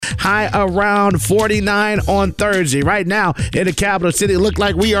high around 49 on Thursday. Right now in the capital city, look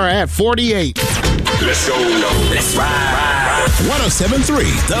like we are at 48. Let's go. Let's ride.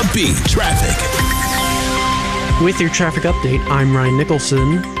 107.3 The Beat Traffic. With your traffic update, I'm Ryan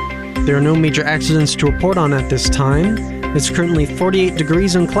Nicholson. There are no major accidents to report on at this time. It's currently 48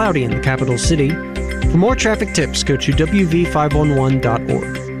 degrees and cloudy in the capital city. For more traffic tips, go to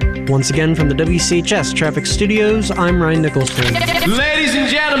wv511.org. Once again, from the WCHS Traffic Studios, I'm Ryan Nicholson. Ladies and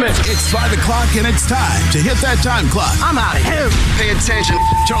gentlemen, It's 5 o'clock and it's time to hit that time clock. I'm out of here. Pay attention.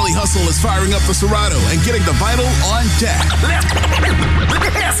 Charlie Hustle is firing up the Serato and getting the vital on deck.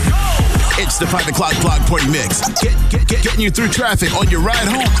 Let's go. It's the 5 o'clock block party mix. Getting you through traffic on your ride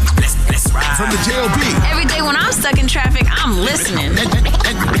home. Let's ride. From the JLB. Every day when I'm stuck in traffic, I'm listening.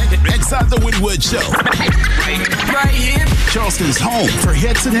 Inside the Woodwood Show. Right here. Charleston's home for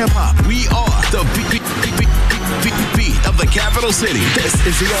hits and hip-hop. We are the beat of the capital city. This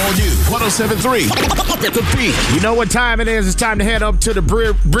is the all-new 107.3 The Beat. You know what time it is. It's time to head up to the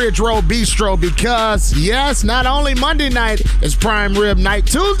Bridge Road Bistro because, yes, not only Monday night is prime rib night,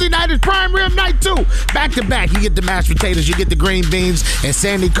 Tuesday night is prime rib night too. Back to back, you get the mashed potatoes, you get the green beans, and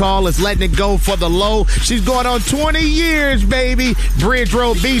Sandy Call is letting it go for the low. She's going on 20 years, baby. Bridge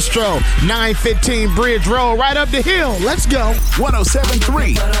Road Bistro, 915 Bridge Road, right up the hill. Let's go.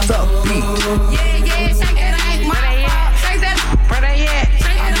 107.3 The Beat. Yeah, shake that ass, motherfucker. Shake that. Where they at?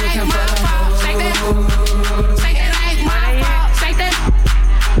 Shake that ass, motherfucker. Shake that. Shake that ass, motherfucker. Shake that.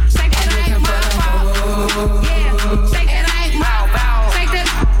 Shake that ass, motherfucker. Yeah, shake that ass, motherfucker. Shake that.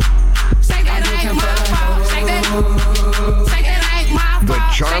 Shake that ass, motherfucker. Shake that. Shake that ass, motherfucker. The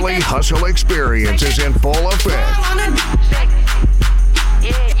Charlie Hustle experience is in full effect.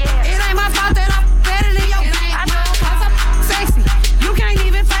 It ain't my fault that I'm better than your. I know I'm sexy. You can't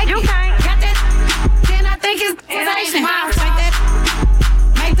even fake it. Got that. Then I think it's sensation. Like that.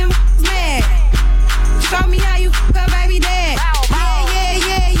 Make them mad. Show me how you a baby dad.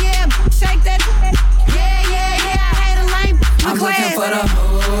 Yeah. Shake that. Yeah. I hate a lame. I'm looking for the.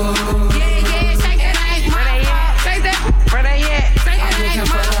 Yeah. Shake that ass. Where they at? Shake that. Where they at? Shake that ass,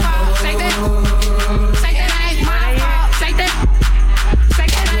 motherfucker. Shake that. Shake that ass, motherfucker. Shake that.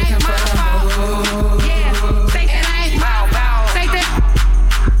 Shake that ass, motherfucker. Yeah. Shake that ass, motherfucker. Shake that.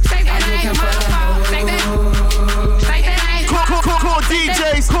 Shake that ass, motherfucker. Shake that. Shake that ass, motherfucker. Call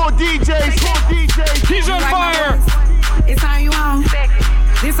DJs. He's on fire. It's how you on.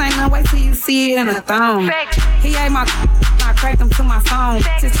 This ain't no way till you see it in a thong. He ate my I cracked him to my phone.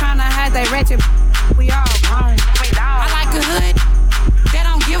 Just tryna hide that ratchet. We all grown. I like a hood. They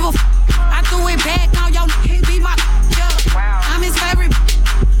don't give a I threw it back on your he be my I'm his favorite.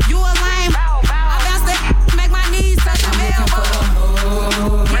 You a lame. I bounce that make my knees touch the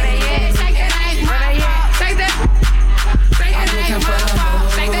elbow. Where they at? Shake that ass, motherfucker. Shake that. Shake that ass,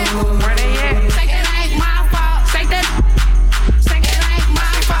 motherfucker. Shake that. Where they at? Shake that ass, motherfucker. Shake that. Shake that ass,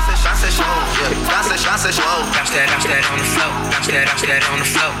 motherfucker. Bounce that show. Bounce that on the floor. Bounce that on the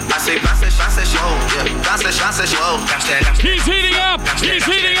floor. I say bounce that show. Yeah. Bounce that show. Bounce that. He's heating up. He's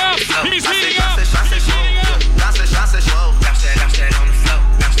heating up. He's heating up. Bounce that show. Bounce that on the floor.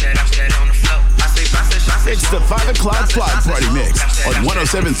 Bounce that on the floor. I say bounce that. It's the 5 o'clock block party mix on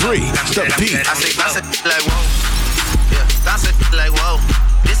 107.3 The Beat. I say bounce it like whoa. Yeah. Bounce it like whoa.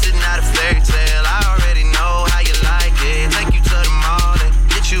 This is not a fairy tale. I already know how you like it. Take you to the mall and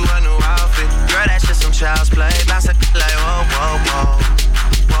get you a new outfit. Girl, that's just some child's play. Bounce it like whoa.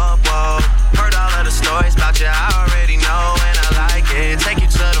 Heard all of the stories about you. I already know and I like it. Take you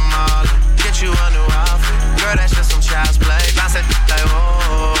to the mall and get you a new outfit. Girl, that's just some child's play. Bounce it like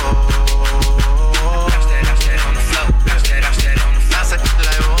whoa. Bounce that on the floor. Bounce that on the floor. Bounce it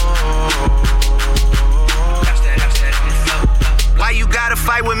like whoa. Bounce that on the floor. Why you gotta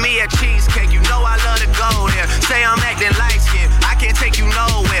fight with me at Cheesecake? You know I love to go there. Say I'm acting light skinned, I can't take you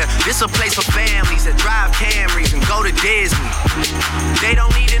nowhere. This a place for families that drive Camrys and go to Disney. They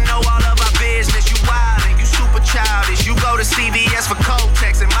don't need to know all of our business. You wildin', you super childish. You go to CVS for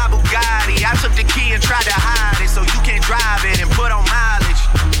Kotex and my Bugatti. I took the key and tried to hide it so you can't drive it and put on mileage.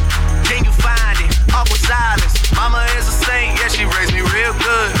 Can you find it? Awkward silence. Mama is a saint, yeah, she raised me real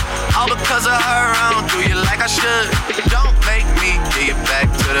good. All because of her, I don't do you like I should. Don't make me get it back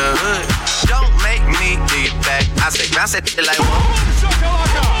to the hood. Don't make me get it back. I say, bounce it like whoa.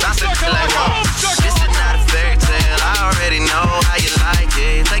 Bounce it like whoa. This is not a fairy tale. I already know how you like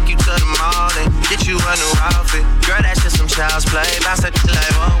it. Take you to the mall and get you a new outfit. Girl, that's just some child's play. Bounce it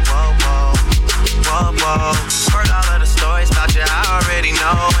like whoa. Heard all of the stories about you. I already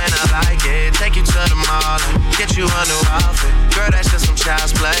know and I like it. Take you to the mall and get you a new outfit. Girl, that's just some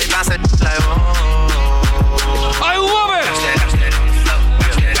child's play. Bounce it like whoa. I love it. Bounce that on the floor.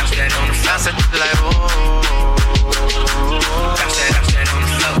 Bounce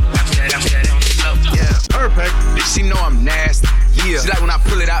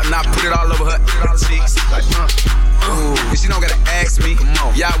me.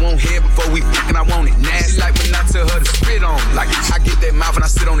 Y'all want head before we fucking, I want it nasty. Like when I tell her to spit on. Like I get that mouth and I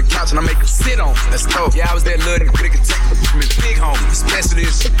sit on the couch and I make her sit on. Let's go. Yeah, I was that little nigga that could take me big homie. Especially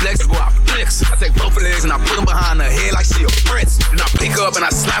if she flexible, I flex. I take both her legs and I put them behind her head like she a prince. And I pick her up and I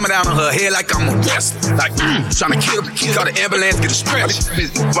slam her down on her head like I'm a wrestler. Like, tryna kill her. Call the ambulance, get a stretch.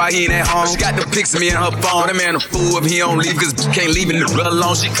 Why he ain't at home? She got the pics of me in her phone. That man a fool if he don't leave, cause can't leave in the real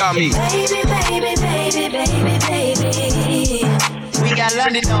alone. She call me baby, baby, baby, baby, baby. We got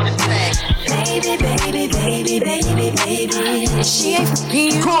London on the track. Baby, baby, baby, baby, baby. She ain't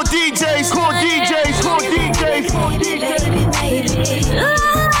fucking. Cool DJs, cool DJs, cool DJs, cool DJs.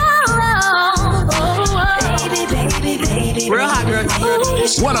 Baby, baby, baby. Real hot girl.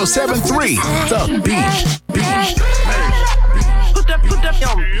 107.3 The Beat. Put that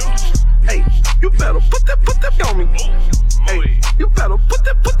on me. Hey, you better put that on me. Hey, you better put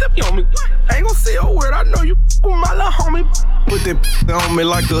that on me. I ain't gon' say a word, I know you with my little homie. Put that on me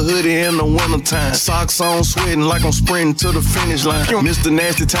like a hoodie in the wintertime. Socks on, sweating like I'm sprinting to the finish line. Mr.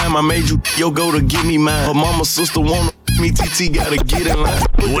 Nasty Time, I made you, yo, go to give me mine. Her mama, sister wanna me, TT gotta get in line.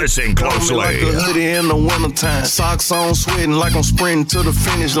 Listen closely. Like a hoodie in the wintertime. Socks on, sweating like I'm sprinting to the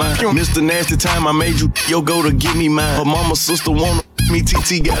finish line. Mr. Nasty Time, I made you, yo, go to give me mine. Her mama, sister wanna me,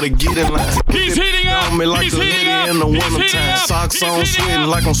 TT gotta get in line. He's heating up. Me like He's a heating hoodie up. in the He's wintertime. heating up. Socks He's on, heating sweating up.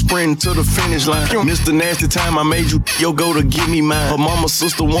 like I'm sprinting to the finish line. Mr. Nasty Time, I made you, yo, go to give me mine. Her mama,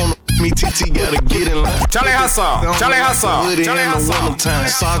 sister wanna me, TT gotta get in line. Charlie Hustle. Charlie Hustle. Hoodie Charlie in the Hustle. wintertime.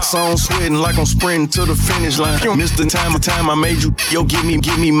 Socks on, sweating like I'm sprinting to the finish line. Mr. Time, I made you, yo, give me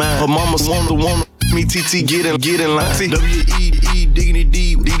mine. Her mama wanna me, TT get in line. W-E-E, diggity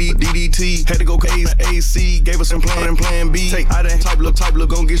D, DDT. Had to go AC, gave us some plan B. Take out that type look,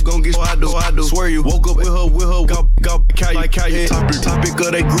 gon' get, I do. Swear you woke up with her, got like how you topic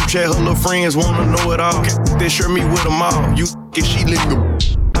of that group chat, her little friends wanna know it all. They share me with them all. You get she lick the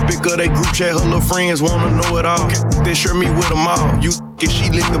topic of that group chat, her little friends wanna know it all. They share me with them all. You get she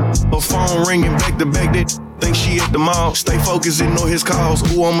lick the her phone ringing back to back. That think she at the mall. Stay focused, ignore his calls.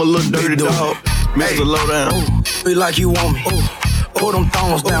 Ooh, I'm a little dirty dog. Mr. Lowdown. Be like you want me. Pull them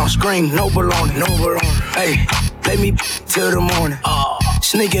thongs down, scream, no baloney. Hey, let me till the morning.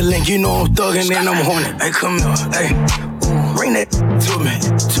 Sneak and link, you know I'm thuggin' and I'm horny. Hey, come here, hey, bring that to me.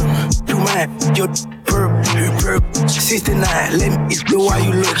 You mine, your perp, 69. Let me do why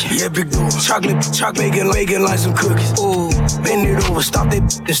you looking. Yeah, big dude. Chocolate, making like some cookies. Ooh, bend it over, stop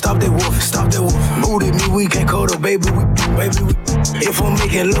that wolf. Mood at me, we can't call the baby. If I'm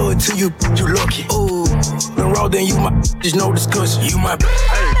making love to you, you lucky. Ooh, the raw, then you my, there's no discussion. You my,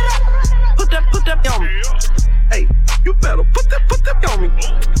 hey, put that on me. Hey, you better put that on me.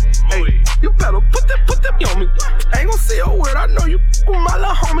 Hey, you better put that on me. I ain't gon' say a word, I know you with my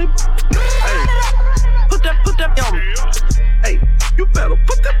little homie. Hey, put that on me. Hey, you better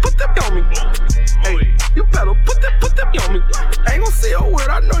put that on me. Hey, you better put that on me. I ain't gon' say a word,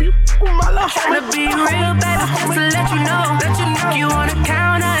 I know you with my little homie. Tryna be real, baby, just to let you know. You on the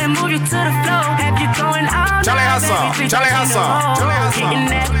counter and move you to the floor. Have you going out? Charlie Hustle. Charlie Hustle. Hitting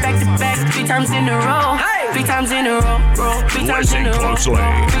that back to back 3 times in a row. 3 times in a row. 3 times in a row.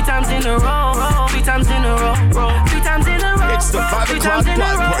 3 times in a row. 3 times in a row. 3 times in a row. It's the 5 o'clock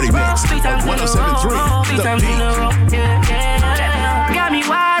block party mix of 107.3 The Beat. Got me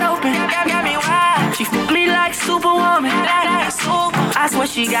wide open. She f*** me like Superwoman. I swear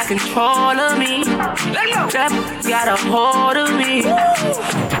she got control of me. That got a hold of me.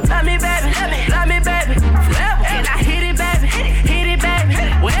 Love me, baby. And I hit it, baby.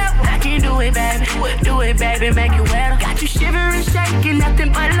 Well, I can do it, baby. Make it wetter. Got you shivering, shaking,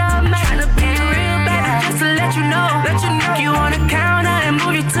 nothing but love, man. Tryna be real, baby, just to let you know. You on the counter and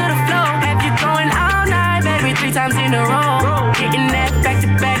move you to the floor. Have you going all night, baby? 3 times in a row. Hitting that back to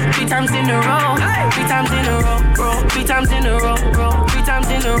back 3 times in a row. 3 times in a row. 3 times in a row. 3 times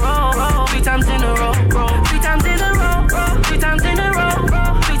in a row. 3 times in a row. 3 times in a row. 3 times in a row.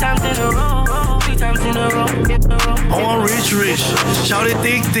 3 times in a row. 3 times in a row. On rich, shout it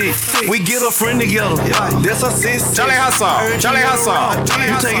thick. We get a friend together. That's a sis. Charlie Hustle. Charlie Hustle.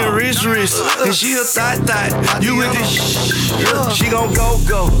 You taking rich, and she a thot. You with this she gon'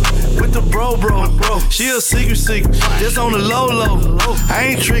 go with the bro. She a secret, just on the low.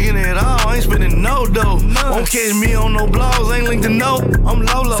 I ain't tricking at all, I ain't spending no dough. Won't catch me on no blogs, ain't linked to no. I'm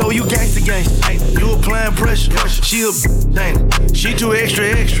low. So you gangsta, you applying pressure. She a dang, she too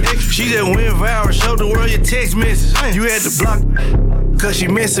extra. She just went viral, showed the world your text message. You had to block, cause she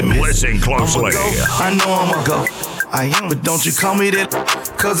missing me. Listen closely. I know I'ma go. I am, but don't you call me that,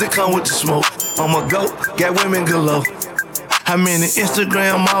 cause it come with the smoke. I'ma go, got women galore. How many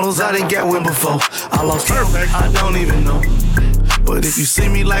Instagram models I done got with before? I lost count, I don't even know. But if you see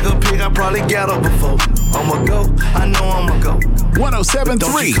me like a pig, I probably got up before. I'ma go, I know I'ma go. 107.3.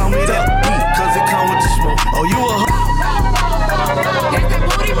 Don't you call me that beat, cause it come with the smoke. Oh, you a That's that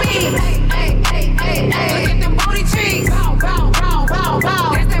booty meat. Look at them booty cheeks.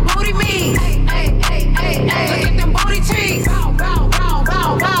 That's that booty meat. Look at them booty cheeks.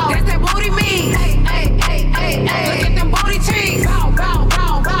 That's that booty meat. Look at them booty cheeks.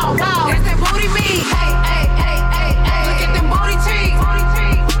 That's that booty meat. Look at them booty cheeks.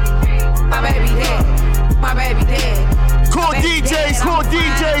 My baby dead. My baby dead. Cool DJs, cool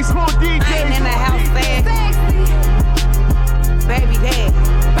DJs, cool DJs. I ain't in the house fast. Baby dead.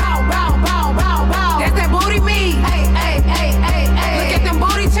 That's that booty meat. Look at them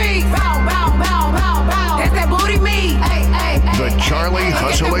booty cheeks. That's that booty meat. The Charlie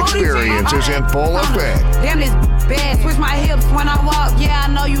Hustle Experience is in full effect. Damn this bad. Switch my hips when I walk. Yeah, I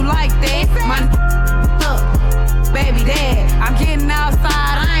know you like that. My look, baby dad. I'm getting outside.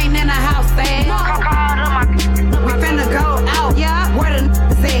 I ain't in the house sad. We finna go out. Yeah, where the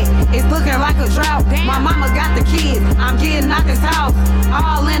at? It's looking like a drought. My mama got the kids. I'm getting out this house.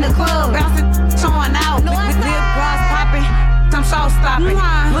 All in the club, bouncing, showing out. Lip gloss popping, some show stopping.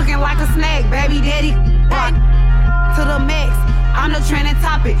 Looking like a snack, baby daddy. To the max, I'm the trending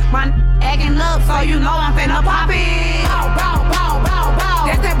topic. My acting up, so you know I'm finna pop it.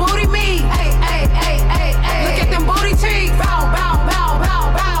 That's that booty meat. Look at them booty cheeks.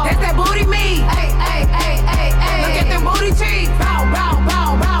 That's that booty meat. Look at them booty cheeks.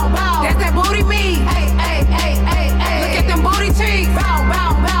 That's that booty meat. Look at them booty cheeks.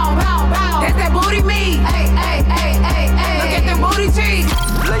 That's that booty meat. Look at them booty cheeks.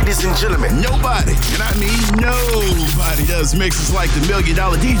 Ladies and gentlemen, nobody, and I mean nobody, does mixes like the $1 Million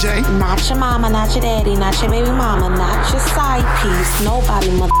DJ. Not your mama, not your daddy, not your baby mama, not your side piece.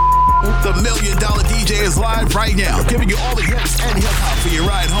 Nobody, mother. The $1 Million DJ is live right now, giving you all the hits and hip-hop for your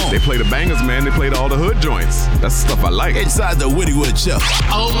ride home. They play the bangers, man. They played all the hood joints. That's the stuff I like. Inside the Wittywood Show.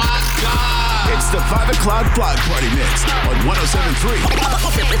 Oh, my God. It's the 5 o'clock block party mix on 107.3.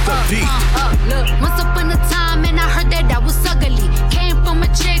 The Beat. Look, once upon a time, and I heard that I was ugly. Came from a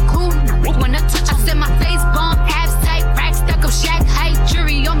chick who when I touch, I said my face bomb, abs tight, rack stuck up, shack height,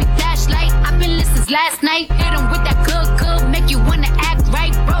 jury on me, flashlight. I've been listening last night. Hit 'em with that good, make you wanna act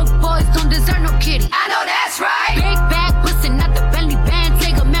right. Broke boys don't deserve no kitty. I know that's right. Big bag, bustin' out the Bentley band.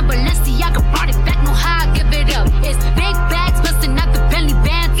 Take a man, Balenciaga brought it back. No how I give it up. It's big bags, bustin' out the Bentley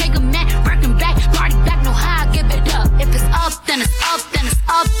band. Take a man, working back, brought it back. No how I give it up. If it's up, then it's up, then it's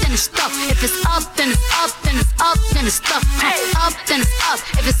up, then it's stuff. If it's up, then it's up, then it's up, then it's stuff. Up, then it's up.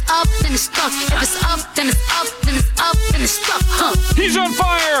 If it's up, then it's stuff. If it's up, then it's up, then it's up, then it's stuff. He's on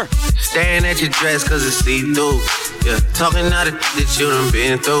fire. Staring at your dress cause it's see-through. Yeah, talking out of that you done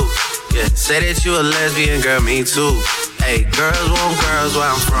been through. Yeah, say that you a lesbian, girl, me too. Hey, girls want girls where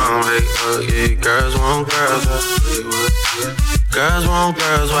I'm from. Hey, yeah, girls want girls. Girls want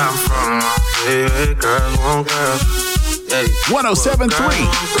girls where I'm from. Hey, girls want girls. Hey, 107.3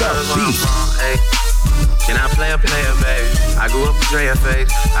 The Beat. Hey, can I play a player, baby? I grew up with Drea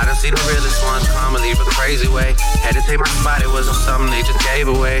face. I done see the realest ones come and leave a crazy way. Had to take my spot, it wasn't something they just gave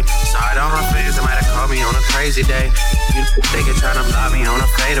away. Sorry to all my fans, they might have called me on a crazy day. You they can try to block me on a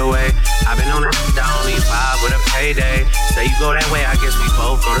fadeaway. I've been on the I only vibe with a payday. Say you go that way, I guess we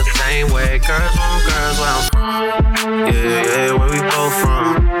both go the same way. Girls want girls where I'm from. Yeah, where we both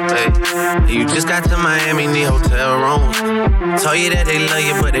from. Hey, you just got to Miami, need hotel rooms. Told you that they love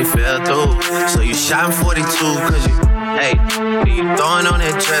you, but they fell through. So you shot in 42, cause you, hey, you throwing on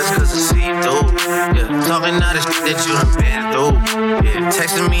that dress cause it's see-through. Yeah, talking all the shit that you done been through. Yeah,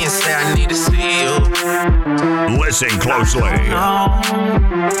 texting me and say I need to see you. Listen closely.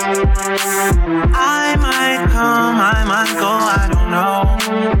 I might come, I might go, I don't know.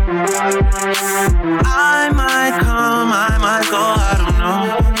 I might come, I might go, I don't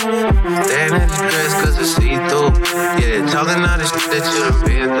know. Staring at your dress cause it's see-through. Yeah, talking all the shit that you done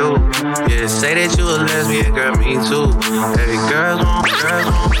been through. Yeah, say that you a lesbian, girl, me too. Hey, girls want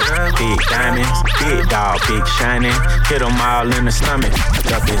girls. Big diamonds, big dog, big shining. Hit them all in the stomach.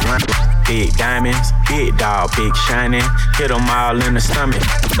 Up his line. Big diamonds, big dog, big shining. Hit them all in the stomach.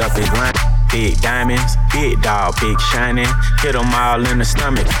 Up his line. Big diamonds, big dog, big shining. Hit them all in the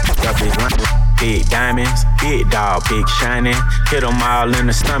stomach. Up his line. Big diamonds, big dog, big shining. Hit them all in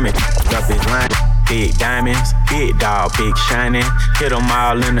the stomach. Up his line. Big diamonds, big dog, big shining. Hit them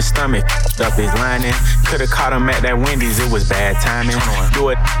all in the stomach. Up his lining. Could've caught him at that Wendy's, it was bad timing. Do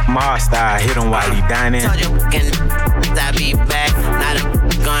it Mars style, hit him while he dining. Told you I be back. Now the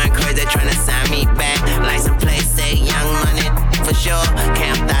going crazy, tryna sign me back. License plate say young money for sure.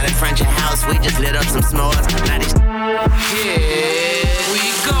 Camped out in front of your house, we just lit up some s'mores. Now this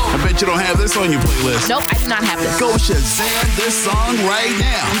I bet you don't have this on your playlist. Nope, I do not have this. Go Shazam this song right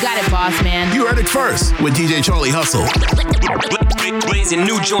now. You got it, boss man. You heard it first with DJ Charlie Hustle. Blazing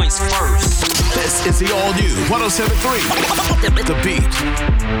new joints first. This is the all new 107.3 The Beat.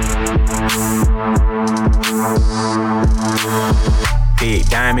 Big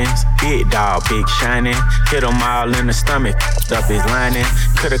diamonds, big dog, big shining. Hit him all in the stomach, up his lining.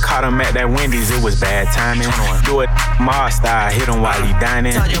 Could've caught him at that Wendy's, it was bad timing. Do it Mars style, hit him while he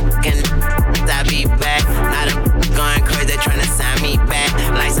dining. Told you I be back. Now the going crazy tryna sign me back.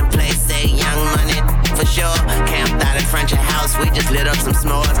 License plate say young money for sure. Camped out in front your house, we just lit up some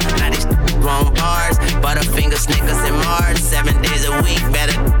s'mores. Now these wrong bars, Butterfinger, Snickers, and Mars. 7 days a week,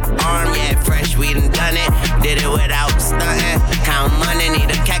 better arm, yeah, fresh, we done it. Did it without stunting. Count money, need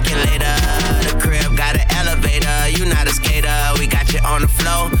a calculator. The crib got an elevator, you not a skater. We got you on the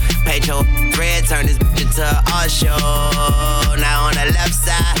floor. Paid your bread, turn this bitch into an art show. Now on the left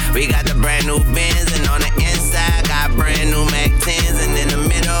side, we got the brand new Benz, and on the inside, got brand new Mac 10s. And in the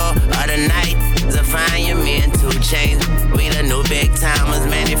middle of the night, to find you, me and 2 Chainz. We the new big timers,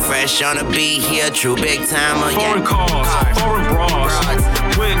 man, they fresh on the beat here, true big timer. Foreign cars, foreign bras,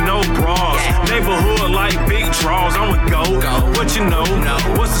 with no bras. Neighborhood like big draws, I'm a go. What you know?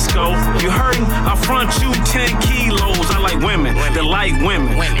 What's the scope? You heard him? I front you 10 kilos. I like women that like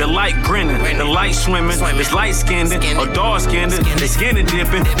women, that like grinning, that like swimming, that's light skinned or dark skinned, they skinny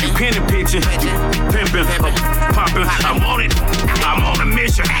dipping, you penny pitching, pimping, popping. I'm on it, I'm on a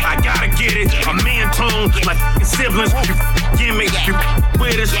mission, I gotta get it. A man tone like siblings, you gimmick, you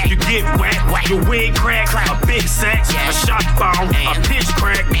with us, you get whack, your wig crack, a big sack, a shot bomb, a pitch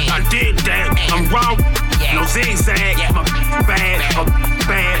crack. I did that, I'm wrong, no zigzag, my bad,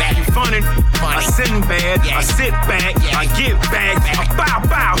 you funnin', I sitting bad, I sit back, I get back, I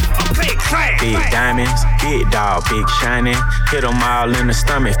bow, I play class. Big diamonds, big dog, big shining. Hit him all in the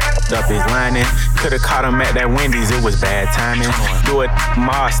stomach, up his lining. Could've caught him at that Wendy's, it was bad timing. Do it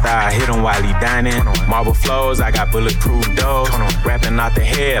Mars style, hit him while he dining. Marble flows, I got bulletproof doors. Rapping out the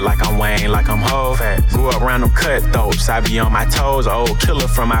head like I'm Wayne, like I'm Ho. Grew up around them cutthroats, I be on my toes. Old killer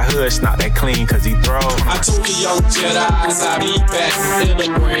from my hood, snot that clean cause he throws. I told the young Jedi's I be back in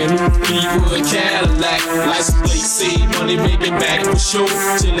a brand new Fleetwood Cadillac. License plate say money making back for sure.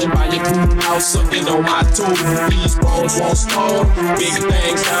 Chillin' by your cool house, sucking on my toe. These balls won't stall. Big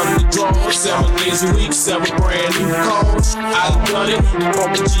things down in the drawer. 7 days a week, 7 brand new cars. I done it,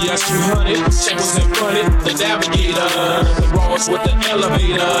 from the GS200. Checkers and funny, the navigator. The Wrvz with the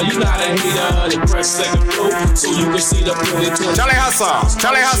elevator. You not a hater, they press second floor so you can see the bullet. Charlie Hustle.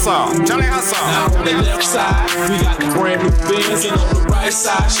 Now on the left side, we got the brand new Benz, and on the right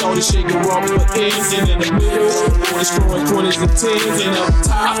side, shorty shaking rubber ends, and in the middle, boys throwing 20s and 10s, and up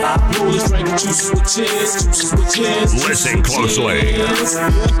top, rollers drinking juices with chins. Listen closely.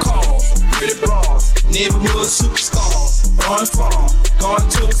 Call, pretty bras, neighborhood superstars, on farm, going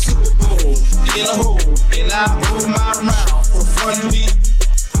to the Super Bowl, in a hole, and I hold my round for fun beat.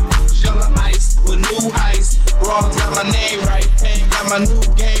 Yellow ice with new ice. Bras got my name right. Ain't got my new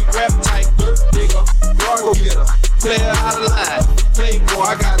game rep tight. Dirt digger, go getter. Player out of line. Playboy,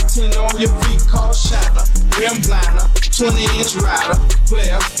 I got a 10 on your feet called Shatter. Rim blinder, 20-inch rider.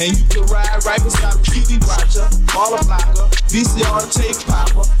 Player, and you can ride right beside a TV watcher. Baller blocker, VCR tape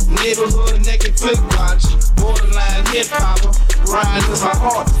popper. Neighborhood naked flick watcher. Borderline hip hopper. Ryan is my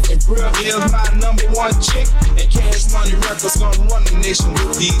heart. And Brill is my #1 chick. And Cash Money Records gonna run the nation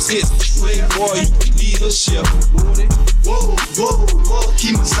with these hits. Playboy, you can leadership. Whoa,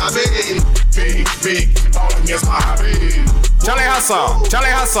 keep me sabe. Big, all against my hobby. Charlie Hustle.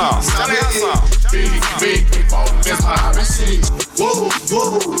 Big, all against my hobby.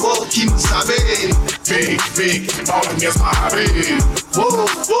 Whoa, keep me sabe. Big, all against my hobby. Whoa,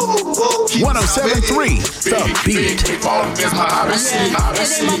 keep me 107.3 The Beat. All against my hobby. It ain't my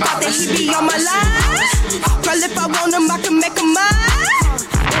fault that he be on my line. Girl, if I want him, I can make him mine.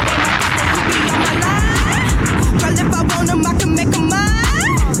 Girl, if I want him, I can make him mine.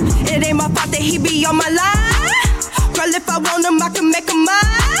 It ain't my fault that he be on my line. Girl, if I want him, I can make him mine.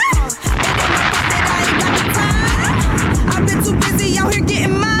 I've been too busy out here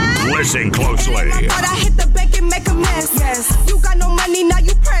getting mine. Listen closely. It ain't my fault I hit the bank and make a mess. Yes. You got no money, now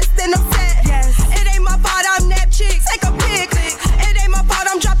you pressed and upset. Yes. It ain't my fault I'm that chick. Take a pic. It ain't my fault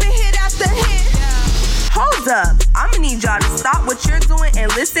I'm dropping hit after hit. Hold up, I'ma need y'all to stop what you're doing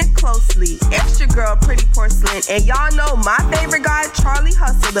and listen closely. It's your girl, Pretty Porcelain, and y'all know my favorite guy, Charlie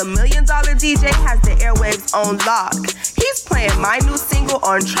Hustle, the $1 Million DJ, has the airwaves on lock. He's playing playing my new single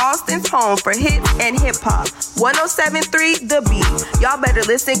on Charleston's home for hits and hip hop. 107.3 The Beat. Y'all better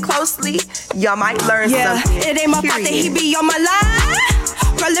listen closely. Y'all might learn something. It ain't my fault that he be on my line.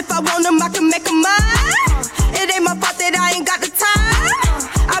 Girl, if I want him, I can make him mine. It ain't my fault that I ain't got the time.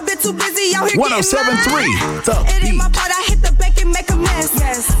 I've been too busy out here 107.3 The It ain't my fault I hit the bank and make a mess.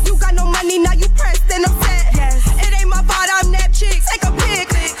 Yes. You got no money, now you pressed and upset. Yes. It ain't my fault I'm that chick. Take a pic.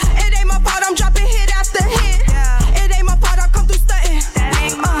 It ain't my fault I'm dropping hit after hit. Yeah. It ain't my fault I come through stunting.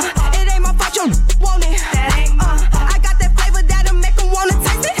 It ain't my fault you want it. I got that flavor that'll make them wanna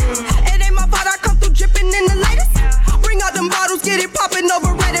taste it. It ain't my fault I come through dripping in the latest. Bring out them bottles, get it popping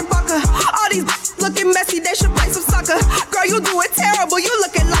over red and vodka. All these looking messy, they should play some soccer. Girl, you do it terrible, you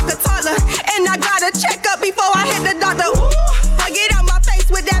looking like a toddler. And I gotta check up before I hit the doctor. Ooh, get out my face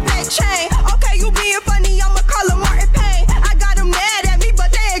with that fake chain. Okay, you being funny, I'ma call him Martin Payne. I got him mad at me, but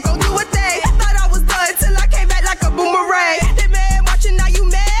they ain't gon' do a thing. Thought I was done till I came back like a boomerang. They mad watching, now you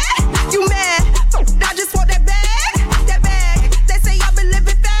mad? You mad? I just want that bag, that bag. They say I've been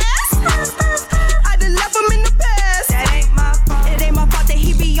living fast. I done left him in the past. That ain't my fault. It ain't my fault that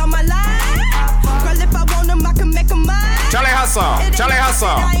he be on my line. Girl, if I want him, I can make him mine. Charlie Hustle, Charlie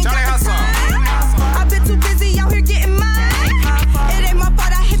Hustle, Charlie Hustle. I've been too busy out here getting mine. It ain't my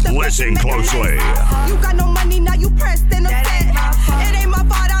fault I hit the Listen closely. You got no money, now you pressed in the set. It ain't my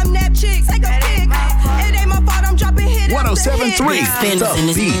fault I'm that chick. Take a pic. It ain't my fault I'm dropping hit. 107.3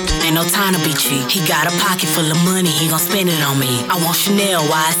 The Beat. Ain't no time to be cheap. He got a pocket full of money, he gon' spend it on me. I want Chanel,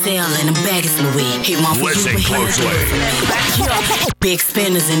 YSL, and a bag of Louis. He want for Listen you, closely. Big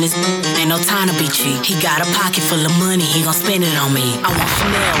spenders in this. Ain't no time to be cheap. He got a pocket full of money, he gon' spend it on me. I want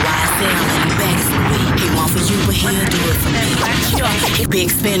Chanel, YSL, and a bag of Louis. He want for you, but he'll do it for me. Big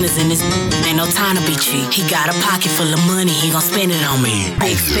spenders in this. Ain't no time to be cheap. He got a pocket full of money, he gon' spend it on me.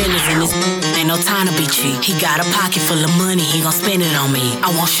 Big spenders in this. Ain't no time to be cheap. He got a pocket full of money, he gon' spend it on me. I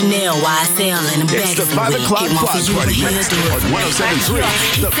want Chanel, YSL, and a bag It's the of 5 Louis. o'clock He want for block you, but party he'll mix do it on for me. 107.3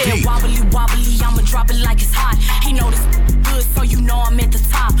 He The said Beat. wobbly, wobbly, I'ma drop it like it's hot. He know this good, so you know I'm at the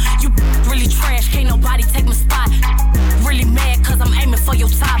top. You really trash, can't nobody take my spot. Really mad, cause I'm aiming for your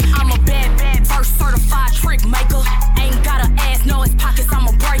top. I'm a bad, bad, first certified trick maker. Ain't got an ass, no his pockets, I'm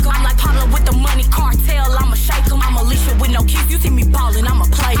a breaker. I'm like Pablo with the money cartel, I'ma shake him. I'm Alicia with no kiss, you see me ballin', I'ma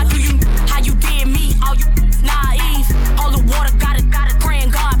play. How you did me, all you naive. All the water, got it, praying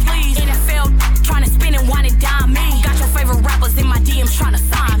God, please. NFL, trying to spin and wine and dime me. Got your favorite rappers in my DMs trying to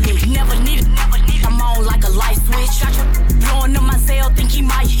sign me. Never need it, I'm on like a light switch. Got your blowing up my Zell, think he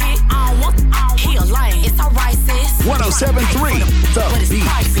might hit. I don't want, he a lame, it's alright, sis. 107.3 The Beat.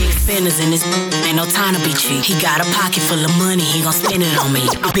 Big spenders in this. Ain't no time to be cheap. He got a pocket full of money, he gon' spend it on me.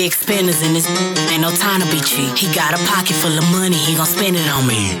 Big spenders in this. Ain't no time to be cheap. He got a pocket full of money, he gon' spend it on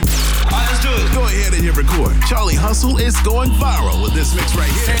me. Alright, let's do it. Go ahead and hit record. Charlie Hustle is going viral with this mix right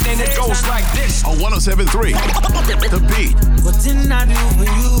here. And then it goes like this. On 107.3 The Beat. What didn't I do for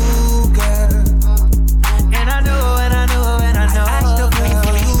you, girl? And I know, and I know, and I know. I still pray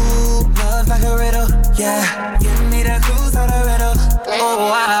for you. Love like a riddle, yeah. Give me the clues of the riddle.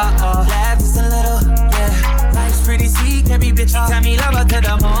 Oh, wow, laugh just a little, yeah. Life's pretty sweet, every bitch you tell me love her to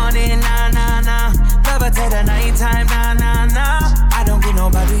the morning, nah, nah, nah. Love her to the nighttime, nah, nah, nah. I don't get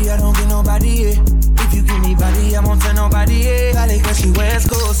nobody, yeah. If you give me body, I won't tell nobody, yeah. Valley girl, she wears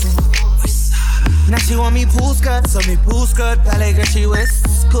Coast. Now she want me pool skirt, so me pool skirt. Valley girl, she wears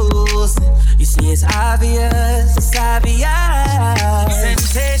Coast. You see, it's obvious,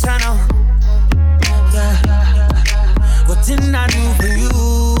 sensational, yeah. What didn't I do for you,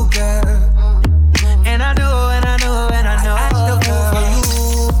 girl? And I know, and I know, and I know. I still feel for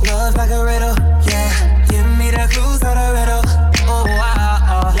you. Love like a riddle, yeah. Give me the clues of the riddle. Oh,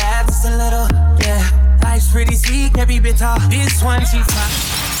 wow, laugh just a little, yeah. Life's pretty sweet, can't be bitter. This one, she's fine.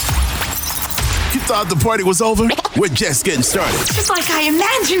 You thought the party was over? We're just getting started. Just like I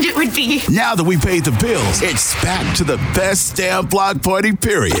imagined it would be. Now that we paid the bills, it's back to the best damn block party,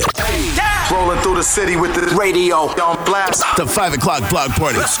 period. Rolling through the city with the radio on blast. The 5 o'clock block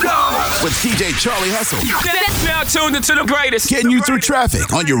party. Let's go. With DJ Charlie Hustle. Now tuned into the greatest. Getting you through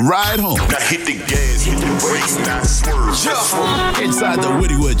traffic on your ride home. Now hit the gas, hit the brakes, not swerve. Inside the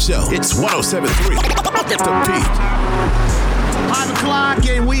Woody Wood Show, it's 107.3 The Beat. 5 o'clock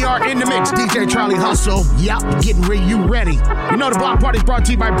and we are in the mix. DJ Charlie Hustle. Yup, getting you ready. You know the block party's brought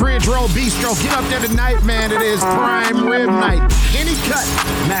to you by Wrvz Bistro. Get up there tonight, man. It is prime rib night. Any cut.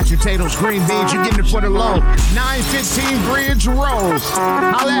 Mashed potatoes, green beans, you getting it for the low. 915 Wrvz.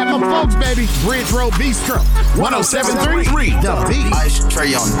 Holla at my folks, baby. Wrvz Bistro. 107.3 The Beat. Ice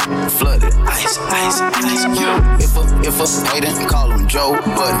tray on flooded. Ice. Yeah. If a hater, call him Joe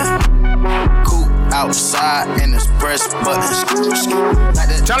Budden. Cool. outside in this press buttons.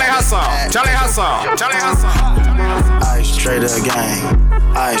 Charlie Hustle. Ice trader gang.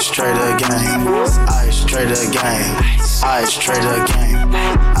 Ice trader gang. Ice trader gang. Ice trader gang.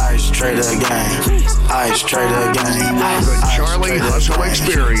 Ice trader gang. Ice trader gang. The Charlie Hustle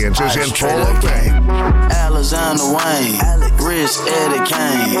experience is in full effect. Alexander Wayne, Wrvz Eddie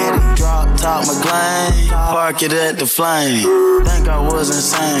Kane, drop top McLean, park it at the flame. Think I was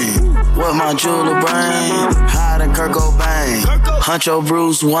insane. What my jeweler brain? Hide in Kurt Cobain, Huncho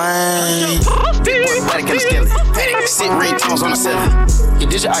Bruce Wayne. Big boy, Paddock and the skillet. Paddock, sit ringtones on the 7. You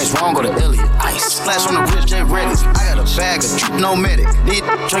did your ice wrong, go to Elliot. Ice splash on the wrist, J Reddish. I got a bag of no medic. Need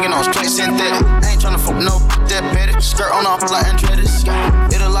drinking on straight synthetic. Ain't tryna fuck no that petty. Skirt on off like Andretti's.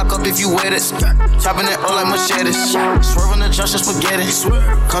 It'll lock up if you wet it. Chopping it all like machetes. Swerving the junction spaghetti.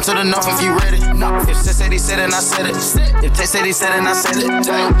 Come to the north if you ready. If Seth said he said it, and I said it. If Tay said he said it, and I said it.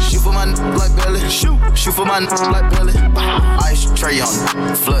 Shoot for my like belly. Shoot for my like belly. Ice tray on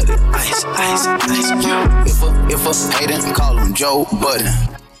it. Flooded. Ice. If a hatin', call him Joe Budden.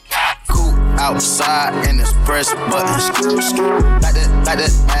 Cool outside in this press buttons. Like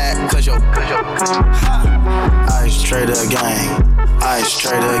that ad, cause yo. Ice trader gang. Ice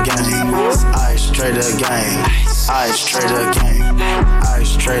trader gang. Ice trader gang. Ice trader gang.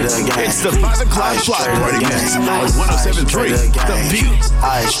 Ice trader gang. It's the 5 o'clock block party mix on 107.3 The Beat.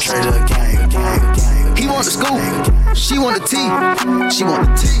 Ice trader gang. He want the scoop, she want the tea. She want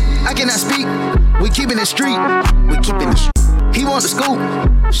the tea. I cannot speak. We keepin' it street. We keepin' it street. He want the scoop,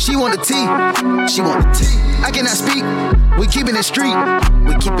 she want the tea. She want the tea. I cannot speak. We keepin' it street.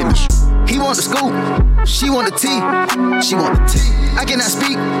 We keepin' it street. He want the scoop, she want the tea. She want the tea. I cannot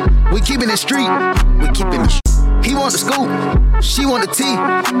speak. We keepin' it street. We keepin' it street. He want the scoop, she want the tea.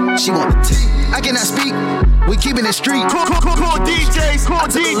 She want the tea. I cannot speak. We keepin' it street. Cool DJs,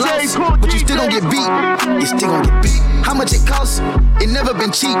 but you still gon' get beat. You still gon' get beat. How much it costs? It never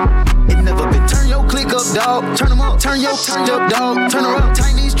been cheap. It never been. Turn your click up, dog. Turn them up. Turn up, dog. Turn her up.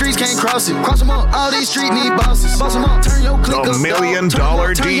 Tiny streets can't cross it. Cross them up. All these streets need bosses. Boss them up. Turn your click up, The $1 million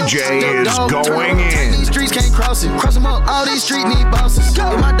DJ is going in. Tiny streets can't cross it. Cross them up. All these streets need bosses.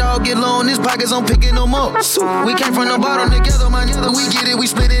 If my dog get low in his pockets, I'm picking them up. We came from the bottom together, my nigga. We get it, we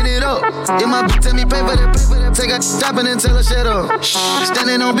splitting it up. If my bitch tell me pay for that. Take a stopping and tell her shut up.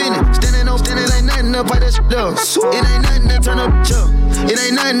 Standing on business. Standing ain't nothing to pipe that shit up. It ain't nothing to turn up. It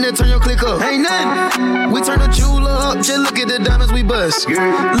ain't nothing to turn your click up. Ain't nothing. We turn the jeweler up. Just look at the diamonds we bust.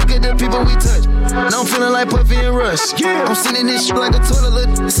 Look at the people we touch. Now I'm feeling like Puffy and Russ. I'm sitting this shit like a toilet.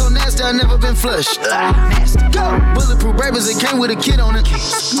 It's so nasty, I never been flushed. Nasty. Bulletproof rappers, it came with a kid on it.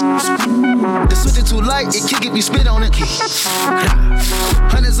 The switch is too light, it kick if you spit on it.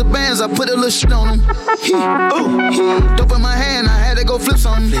 Hundreds of bands, I put a little shit on them. Dope in my hand, I had to go flip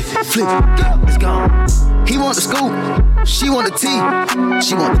something. Flip it, it's gone. He want the scoop, she want the tea.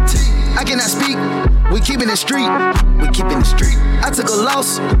 She want the tea. I cannot speak. We keepin' it street. We keepin' it street. I took a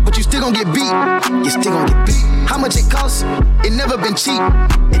loss, but you still gon' get beat. You still gon' get beat. How much it costs? It never been cheap.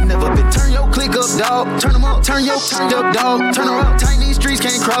 It never been. Turn your click up, dog. Turn them up. Turn up, dog. Turn her up. Tiny streets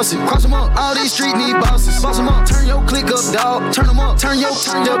can't cross it. Cross them up. All these streets need bosses. Boss them up. Turn your click up, dog. Turn them up. Turn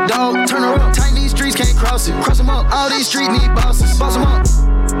up, dog. Turn her up. Tiny streets can't cross it. Cross them up. All these streets need bosses. Boss them up.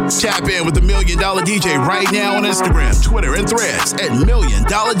 Tap in with the $1 Million DJ right now on Instagram, Twitter, and Threads at $1 Million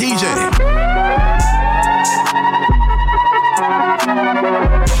DJ.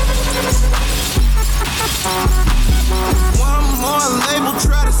 One more label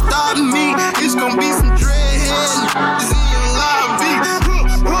try to stop me. It's gonna be some dreadhead. It's in your lobby.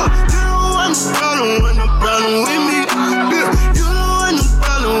 You don't want no problem with me. You don't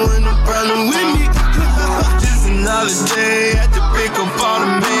want no problem with me. Just another day at the pick up all the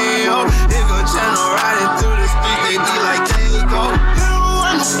mail. They gon' channel riding through the street. They be like, take off. You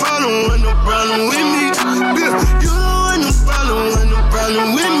don't want no problem with me. You don't want no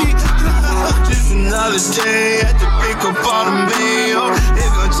problem with me. Just another day at the pick up all the mail. They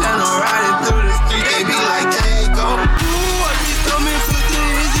gon' channel riding through the street. They be like, take off. Ooh, I be coming, put the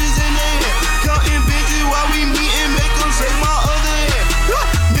hinges in their head. Counting bitches while we meet and make them shake my other hand.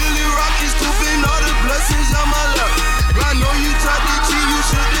 Millie Rockets scooping all the blessings on my lap. I know you talk the G, you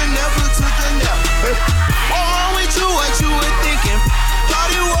should've never took a nap. What wrong with you, what you were thinking?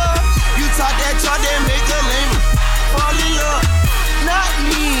 Thought it was. You talk that talk that make a lame fall in love. Not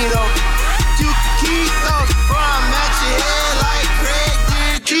me though. You can keep those from at your head like Craig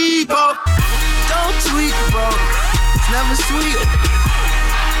did Debo. Don't tweak, bro. It's never sweet.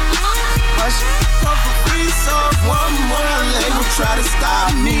 Watch come for free, so if one more label try to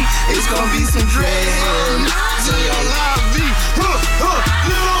stop me, it's gonna be some dread. So your love me.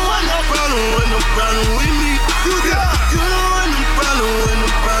 You don't want no problem with no problem. problem with me. You don't want no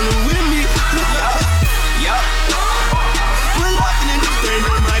problem with me. Yup. Pull up in the thing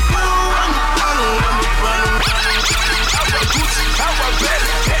on my phone. How I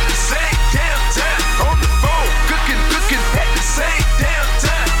better at the same damn time on the phone, cooking at the same damn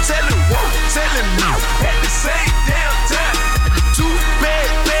time, telling me at the same damn time, too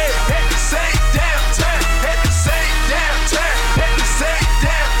bad at the same damn time, at the same damn time, at the same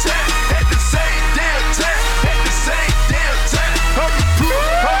damn time, at the same damn time, at the same damn time, I'm the proof,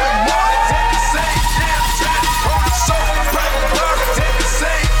 I'm the more at the same damn time, on the soul, private bird at the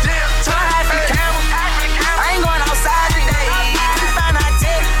same damn time. I ain't going outside today.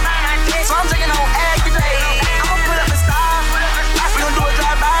 So I'm taking on every day. I'ma put up a star. We gon' do a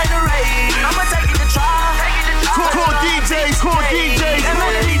drive-by in the rain. I'ma take it to trial. Cool DJs. And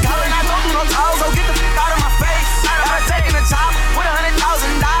man, it be coming. I don't do no toes, so get the f*** out of my face. Gotta take in the top with $100,000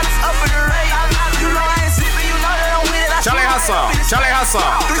 up in the rate. You know I ain't sleeping, you know that I'm with it. Charlie Hustle.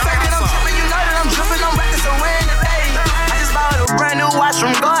 3 seconds, I'm tripping, you know that I'm dripping. I'm reckless and win today. I just bought a brand new watch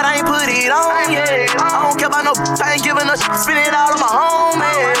from God, I ain't put it on yet. I don't care about no I ain't giving a shit, spin it out on my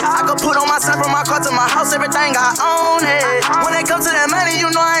homies. I could put on myself from my car to my house, everything I own it. When it comes to that money, you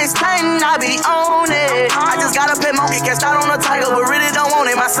know I ain't staying, I be on it. I just got a pet monkey, catch out on the tiger, but really don't want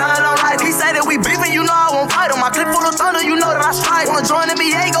it. My son don't like it. He say that we beefing, you know I won't fight him. My clip full of thunder, you know that I strike. Wanna join the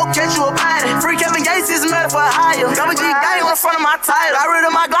NBA, go catch you a body. Free Kevin Gates is mad for hire. Double G gang on the front of my title. I rid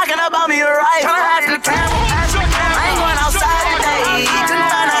of my Glock and I bought me a right. Tryna hide in the camera. I ain't going outside today. Couldn't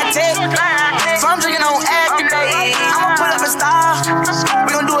find that tech. So I'm drinking on every day. I'ma put up a star.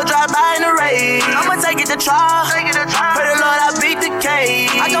 We gon' do a drive-by in the rain. I'ma take it to trial. Pray the Lord I beat the cage.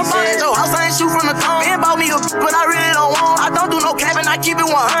 I jump on at your house, I ain't shoot from the cone. Man bought me a but I really don't want. I don't do no capping, I keep it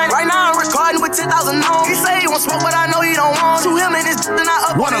 100. Right now I'm recording with 10,000 on. He say he want smoke, but I know he don't want. Shoot him in his then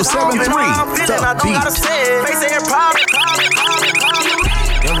I up 107.3 I don't gotta say it. Face ain't problem.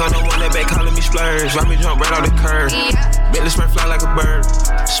 Young got no one that back calling me splurge. Ride me jump right off the curb. Make the spring fly like a bird.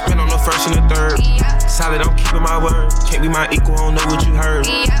 Spin on the first and the third. Solid, I'm keeping my word. Can't be my equal, I don't know what you heard.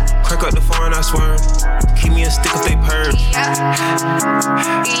 Crack up the foreign, I swear. Keep me a stick if they purge.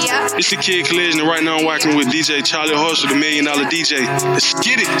 It's the Kid Collision, and right now I'm working with DJ Charlie Hustle, the $1 Million DJ. Let's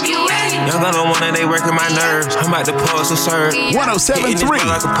get it. Young got no one that they working my nerves. I'm about to pause and serve. 107.3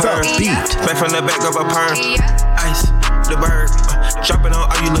 like a perm. The Beat. Back from the back of a perm. Ice, the bird. Dropping on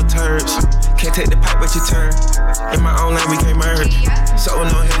all you little turds. Can't take the pipe, but you turn. In my own lane, we can't merge. So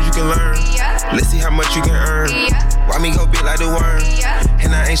no heads you can learn. Let's see how much you can earn. Why me go big like the worm?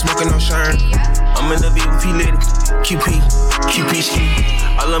 And I ain't smoking no shern. I'm in the beat with P-Litty. QP ski.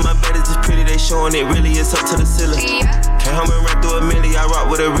 All of my baddies is pretty, they showing it really is up to the ceiling. Can't help me run through a milli, I rock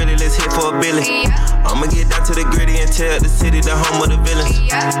with a really, let's hit for a billy. I'ma get down to the gritty and tell the city the home of the villains.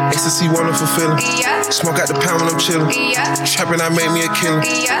 Ecstasy, wonderful feeling. Smoke out the pound when I'm chillin'. Trapping, I made me a killer.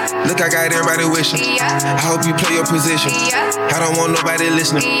 Look, I got everybody wishing. I hope you play your position. I don't want nobody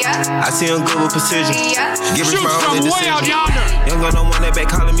listening. I see them good with precision. Give us my only decision. Young got no one that back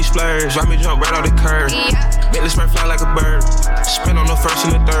calling me splurge. Ride me jump right off the curb. Make the spring fly like a bird. Spin on the first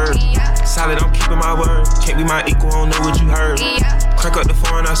and the third. Solid, I'm keeping my word. Can't be my equal, I don't know what you heard. Crack up the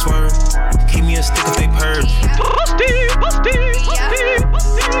foreign, I swear. Keep me a stick if they purge.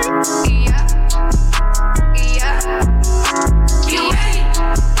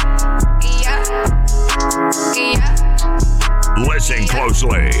 Listen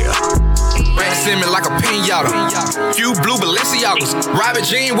closely. Send me like a pinata. Few blue Balenciagas. Robert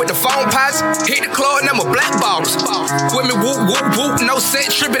Jean with the phone pots. Hit the club and them a black bottles. With me whoop whoop whoop. No set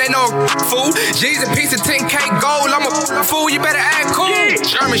trippin', ain't no fool. G's a piece of 10K gold. I'm a fool, you better act cool.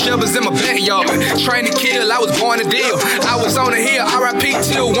 German Shepherds in my backyard. Train to kill, I was born to deal. I was on the hill, RIP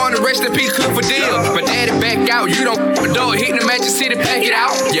till one the rest of peace could for deal. But daddy back out, you don't dog. Hit the Magic City, pack it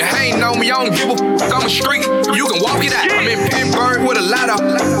out. You ain't on me, I don't give a on the street. You can walk it out. I'm in Pittsburgh with a lot of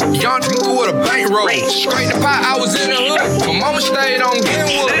young people with a bankroll. Straight the pot, I was in the hood. My mama stayed on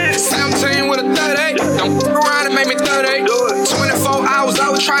Glenwood. 17 with a 38. Don't f around and make me 38. 24 hours, I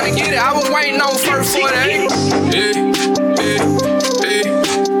was trying to get it. I was waiting on first 48.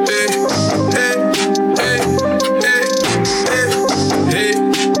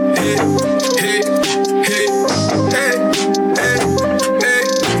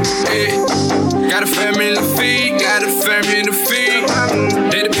 Got a family to feed, got a family to feed.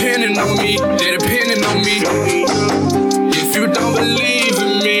 They depending on me, they depending on me. If you don't believe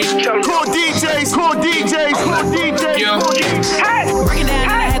in me, Cool DJs. Yeah. Breaking down,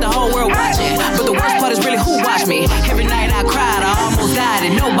 I had the whole world watching. But the worst part is really who watched me. Every night I cried, I almost died,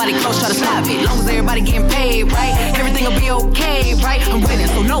 and nobody close try to stop it. Long as everybody getting paid, right? Everything will be okay, right? I'm winning,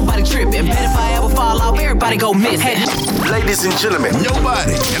 so nobody tripping. Bet if I ever fall everybody go miss. Ladies and gentlemen,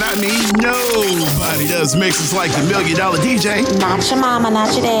 nobody, and I mean nobody does mixes like the $1 Million DJ. Not your mama,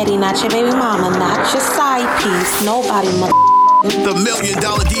 not your daddy, not your baby mama, not your side piece. Nobody, The $1 Million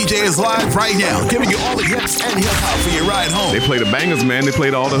DJ is live right now, giving you all the hits and hip-hop for your ride home. They play the bangers, man. They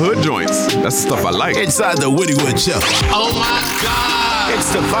played all the hood joints. That's the stuff I like. Inside the Woody Wood Show. Oh my God! It's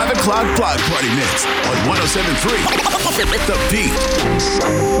the 5 o'clock block party mix on 107.3. The Beat.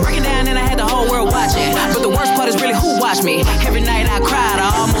 Breaking down and I had the whole world watching. But the worst part is really who watched me. Every night I cried, I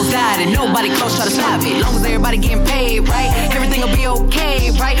almost died, and nobody close try to stop it. Long as everybody getting paid, right? Everything will be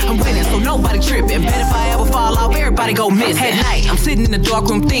okay, right? I'm winning, so nobody tripping. Bet if I ever fall off, everybody go miss. At night, I'm sitting in the dark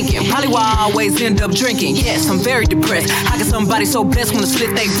room thinking, probably why I always end up drinking. Yes, I'm very depressed. How can somebody so blessed wanna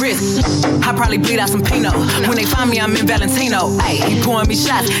slit they wrist? I probably bleed out some Pinot. When they find me, I'm in Valentino. Ay, he pouring me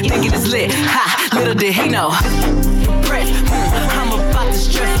shots, thinking it's lit. Ha, little did he know. I'm about to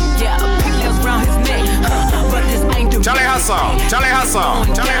stress, yeah, pigtails round his neck, but this ain't the Charlie Hustle, Charlie Hustle,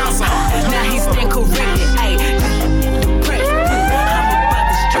 Charlie Hustle. Now he's been corrected, ayy.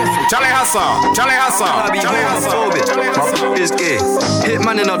 Charlie Hustle, Charlie Hustle, Charlie Hustle. My is gay. Hit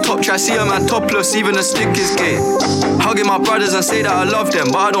man in a top try, see a man topless, even a stick is gay. Hugging my brothers and say that I love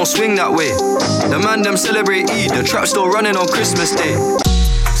them, but I don't swing that way. The man them celebrate Eid, the trap still running on Christmas Day.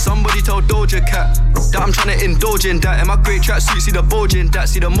 Somebody told Doja Cat that I'm trying to indulge in that. In my great tracksuit, see the bulge in that.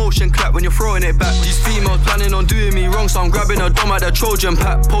 See the motion clap when you're throwing it back. These females planning on doing me wrong, so I'm grabbing a dome at the Trojan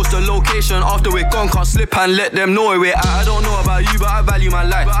pack. Post a location after we're gone, can't slip and let them know where we're at. I don't know about you, but I value my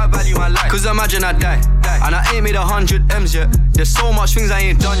life. Cause imagine I die, and I ain't made 100 M's yet. There's so much things I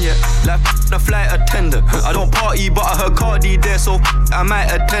ain't done yet. Like the flight attendant. I don't party, but I heard Cardi there, so I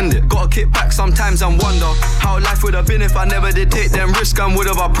might attend it. Gotta kick back sometimes and wonder how life would have been if I never did take them risks and would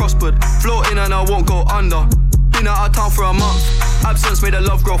have I prospered. Floating and I won't go under. Been out of town for a month. Absence made the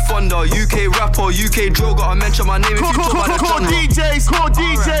love grow fonder. UK rapper, UK drill, gotta mention my name if you talk about the genre.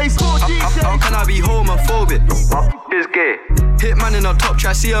 How can I be homophobic? Is gay. Hit man in a top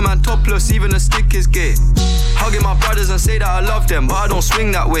try, see a man topless, even a stick is gay. Hugging my brothers and say that I love them, but I don't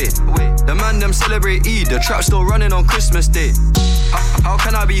swing that way. The man them celebrate Eid, the trap still running on Christmas Day. How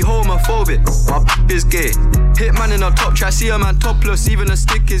can I be homophobic? My is gay. Hit man in a top try, see a man topless, even a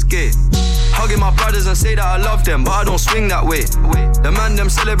stick is gay. Hugging my brothers and say that I love them, but I don't swing that way. The man them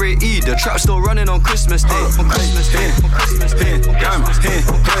celebrate Eid, the trap still running on Christmas Day. On Christmas Day, on Christmas Day, on Christmas Day,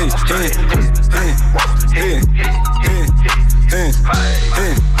 on Christmas Day, on Christmas Day.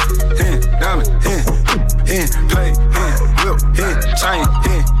 Diamond, play, whip, chain,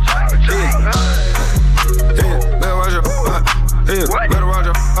 better watch your head, better watch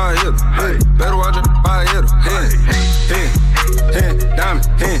your head, better watch your head, diamond,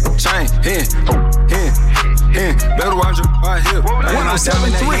 chain, better watch your head.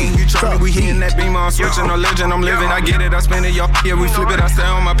 107.3. You try me, we hitting that beam, I'm switching, no legend, I'm living. I get it, I spend it, y'all. Yeah, we flip it, I stay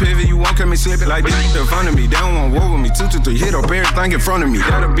on my pivot. You won't cut me slip it like this in front of me. They don't want war with me. 2 to 3 hit up everything in front of me.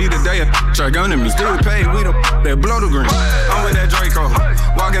 That'll be the day try gunning me. Still paid, we the that blow the green. I'm with that Draco.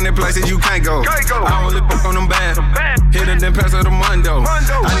 Walking in places you can't go. I only fuck on them bad. Hit it, then pass it to Mundo.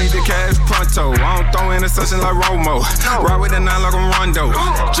 I need the cash pronto. I don't throw in a session like Romo. Ride with that 9 like I'm Rondo.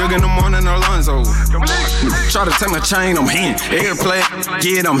 Jug in the morning, Alonzo. Try to take my chain, I'm in. Every play,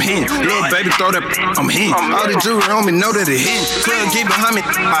 get I'm in. Little baby, throw that, I'm in. All the jewelry on me, know that it hit. 12 get behind me,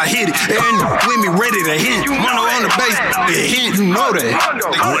 I hit it. And with me, ready to hit. Mono on the base, it hit, you know that.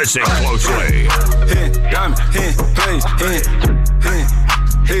 Listen closely. Hit, diamond, hit, plays, hit,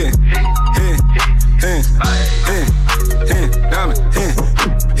 diamond,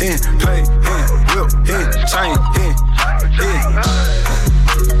 hit, play, whip, chain,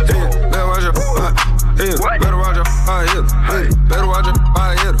 better watch your better watch your better watch your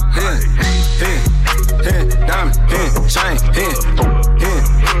diamond, chain,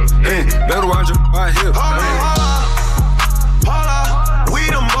 better watch your Hold up, we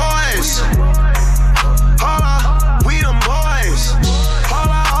them boys. Hold up, we them boys. Hold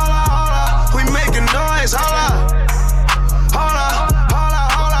up, we making noise. Hold up,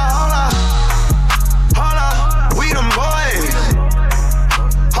 we them boys.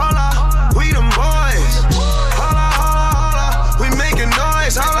 Hold up, we them boys. Hold up, we making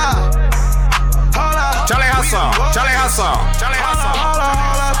noise. Hold up. Charlie Hustle, Charlie Hustle, Charlie Hustle. Hold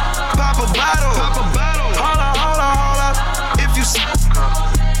up, pop a bottle. Hold up. If you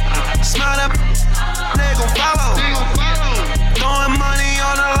smell that, they gon' follow. Throwing money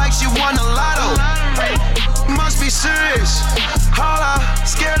on her like she won a lotto. Must be serious. Hold up,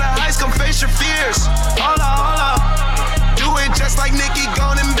 scared of heights, come face your fears. Hold up. Do it just like Nicki,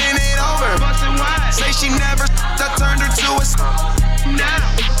 gone and bend it over. Say she never, I turned her to a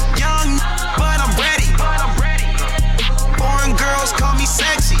young, but I'm ready.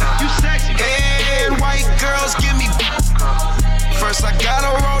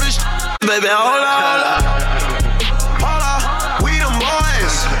 baby, hold on. Hold on, we them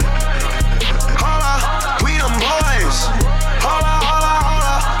boys. Hold on, we them boys. Hold on, hold on, hold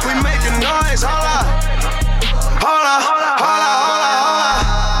on, we making noise. Hold on, hold on, hold on, hold on,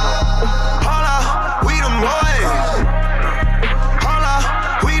 hold on, we them boys. Hold on,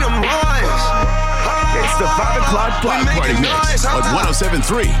 we them boys. It's the 5 o'clock block party mix on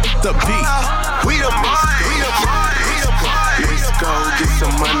 107.3 The Beat. We the boys, we the boys, we the boys. Let's go get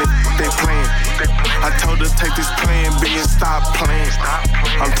some money, they playing. I told her take this plan B and stop playing.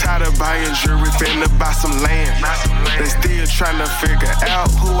 I'm tired of buying jewelry, finna buy some land. They still trying to figure out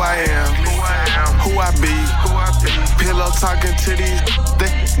who I am, who I be. Pillow talking to these,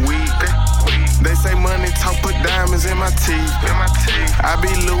 they weak. They say money talk, put diamonds in my teeth. I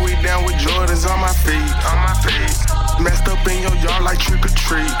be Louis down with Jordans on my feet. Messed up in your yard like trick or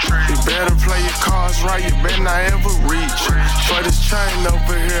treat. You better play your cards right, you better not ever reach. For this chain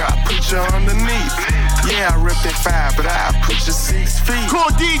over here, I put you underneath. Yeah, I ripped it 5, but I put you 6 feet. Cool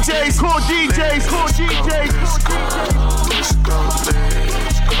DJs, cool DJs, cool DJs. Let's go, let's go,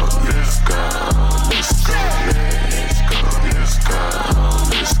 let's go, let's go, let's go, let's go, let's go,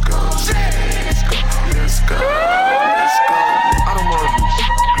 let's go, let's go, let's go, let's go. I don't want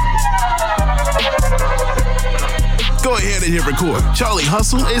Go ahead and hit record. Charlie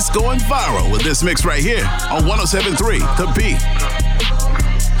Hustle is going viral with this mix right here on 107.3 The Beat.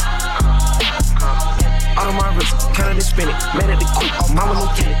 Out of my wrist, counted and spin it. Made it the coupe, mama no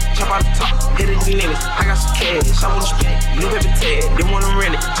kidding. Chop out the top, hit it the limits. I got some cash, I wanna spend it. New baby Ted, didn't wanna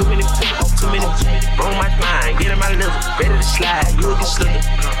rent it. Too many people, too many people. Roll my spine, get in my liver. Ready to slide, you get slipping.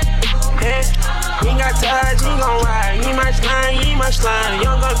 Hey, you ain't got touch, you ain't gon' ride. You ain't my slime, you ain't my slime. You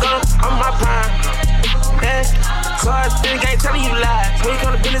don't gonna go, I'm my prime. Hey, so I think I ain't telling you lies. When you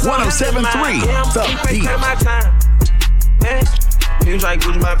come to business, 107.3 The Beat. My time. Hey, he was like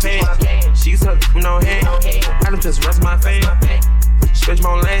Gucci my pants. She suck with no hand. I done just rest my face. Switch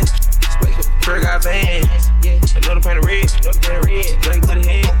my lane. Trigger got bands. Another paint of red. Drink to the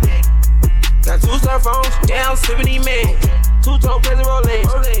head. Got 2 star phones. Yeah, I'm sipping these men. 2-tone present rolling.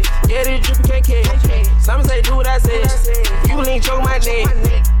 Yeah, this drippin' can't catch. Some say do what I say. You ain't choke my name.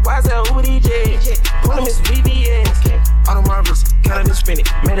 Why I say Uber DJ? Pull him Mr. BBS. All the marbles, counted and spin it.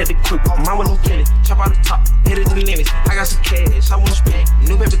 Made it the quick, mama no kill it. Chop out the top, hit it to the limits. I got some cash, I wanna spend it.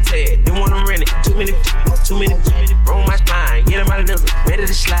 New baby Ted, didn't wanna rent it. Too many. Roll my spine, get in my liver. Ready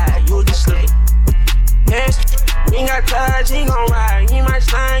to slide, you'll get slipping. Yeah, you ain't got touch, you ain't gon' ride. You ain't my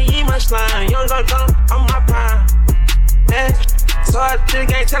slime, you ain't my slime. You don't gonna come, I'm my prime. Yeah, so I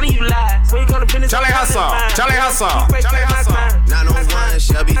think I ain't telling you lies. When you come to business, Charlie Hustle, Charlie Hustle, Charlie Hustle. 901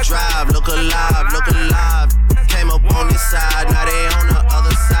 Shelby Drive, look alive, look alive. Came up on this side, now they on the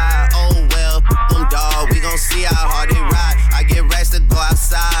other side. Oh well, them dog, we gon' see how hard they ride. I get racks to go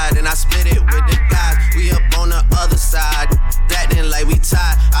outside, and I split it with the guys. We up on the other side, that then like we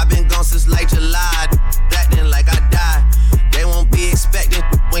tied. I been gone since like July, that then like I died. They won't be expecting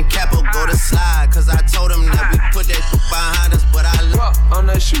when Capo go to slide, cause I told them that we put that behind us, but I look on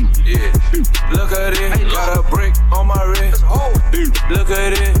that shoe, yeah. Look at it, got a brick on my wrist. Look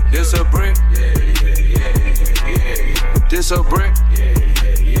at it, it's a brick. This a brick.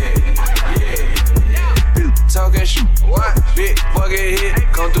 Talking shoot, what? Big bucket hit,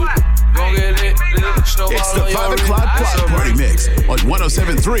 come through. Gon' get it, it's the 5 o'clock block party mix on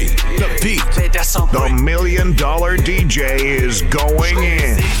 107.3 The Beat. The $1 Million DJ is going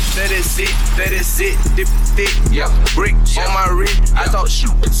in. Let it sit, dip thick, yeah. Brick on my wrist, I thought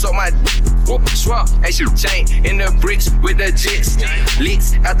shoot, so my swap, and shit chain in the bricks with the jets.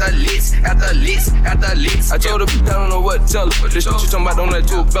 Licks after licks, after licks, after licks. I told her, I don't know what to tell her. This shit you talking about, don't let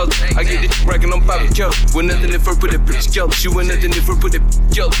do a belt. I get this racking on poppin' kettle. With nothing if I put that bitch together. She with nothing if I put that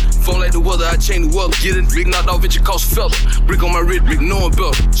together. Phone like the weather, I change the weather. Get it, big knocked off, it just cost fella. Brick on my wrist, brick, no one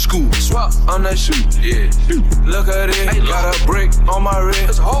belt. School, swap on that shoe, yeah. Look at it, got a brick on my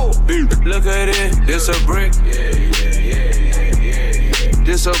wrist. Look at it, this a brick.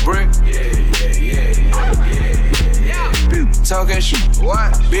 This a brick. Talking shoot,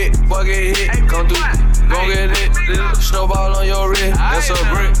 what? Big bucket hit, come through. Gon' get it, snowball on your wrist. That's a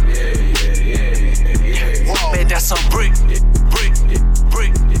brick. Man, that's a brick. Brick.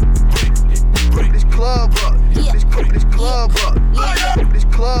 This club up. This club up. This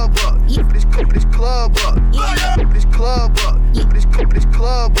club up. This club up. This club up. This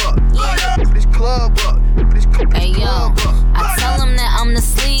club up. This club up. Hey yo, I tell them that I'm the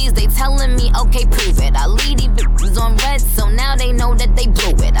sleaze. They telling me, okay, prove it. I lead these bitches on red, so now they know that they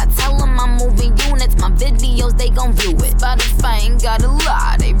blew it. I tell them I'm moving units, my videos, they gon' view it. Spotify ain't gotta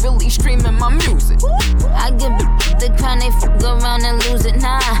lie, they really streaming my music. I give bitches the crown, they go around and lose it.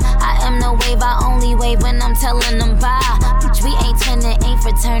 Nah, I am no wave, I only wave when I'm telling them bye. Bitch, we ain't turning, ain't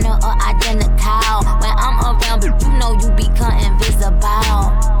fraternal or identical. When I'm around, but you know you become invisible.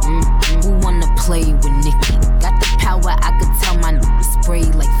 Who wanna play with Nicki? Got the power, I could tell my niggas spray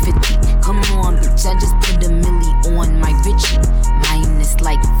like 50. Come on, bitch, I just put a milli on my Richie. Mine is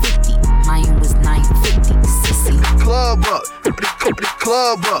like 50, mine was 950, sissy. Club up,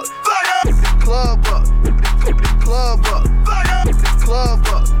 club up, club up, club up, club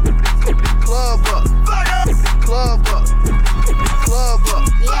up, club up, club up, club up.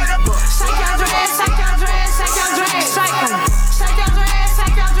 Shake your dress, shake your dress, shake your dress, shake 'em. Shake your dress,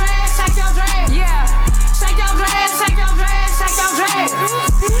 shake your dress, shake your dress. Yeah. Shake your dress, shake your dress, shake your dress.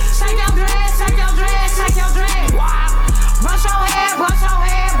 Shake your dress, shake your dress, shake your dress. Bust your head, bust your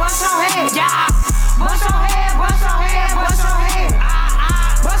head, bust your head. Yeah. Bust your head, bust your head, bust your head.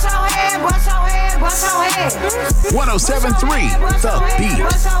 Bust your head, bust your head, bust your head. 107.3 The Beat.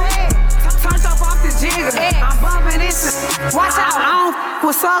 Turned up off the jigger. I'm bumping into. Watch out, I don't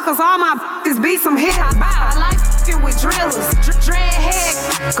with suckers. All my bitches be some hit. I like f***ing with drillers. Dreadhead,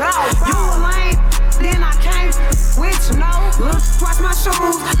 go. You a lame, then I can't with you, no. Look, watch my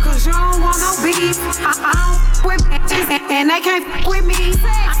shoes, cause you don't want no beef. I don't with bitches, and they can't f*** with me. I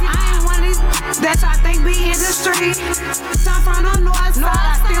ain't one of these that y'all think be in the street. I'm from the north side,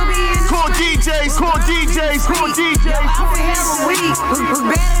 I still be in the Cool street. DJs, cool DJs, cool DJs. Your outfit hella weak, was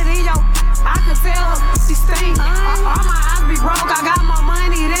better than your. I could tell she stink. All my eyes be broke. I got more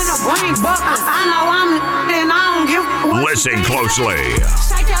money than a brain buckle. I know I'm then I don't give a. Listen closely.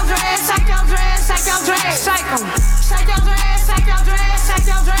 Shake your dress, shake your dress, shake your dress, shake 'em. Shake your dress, shake your dress, shake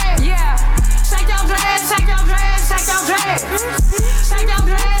your dress. Yeah. Shake your dress, shake your dress, shake your dress. Shake your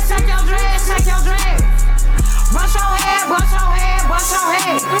dress, shake your dress, shake your dress. Bust your head, bust your head, bust your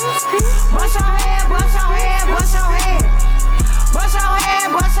head. Bust your head, bust your head, bust your head. Bust your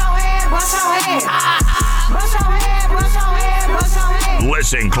head, bust your head, bust your head. Bust your head, bust your head, bust your head.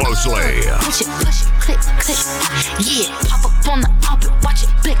 Listen closely. Push it, click, click. Yeah, pop up on the orbit, watch it,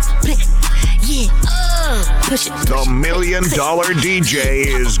 blick, blick. Yeah, push it. The $1 million DJ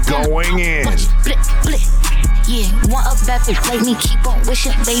is going in. Watch it, blick, blick. Yeah, want a bad bitch like me, keep on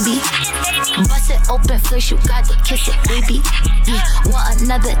wishing, baby. Bust it open first, you gotta kiss it, baby. Yeah, want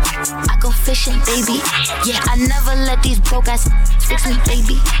another, I go fishing, baby. Yeah, I never let these broke ass fix me,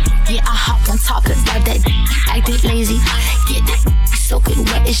 baby. Yeah, I hop on top and ride that acted lazy. Yeah, that so good,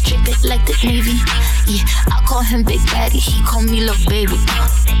 wet, it's dripping like the Navy. Yeah, I call him Big Daddy, he call me little baby.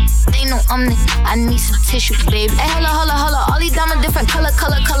 They know I'm the, I need some tissue, baby. Hey, holla, all these diamonds different color.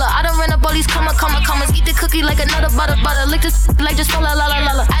 I done ran up all these commas. Eat the cookie like another butter. Lick this like just la.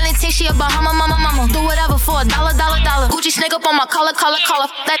 I didn't take shit about mama. Do whatever for $1. Gucci snake up on my collar.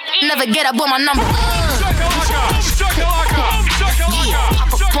 That never get up with my number. Yeah,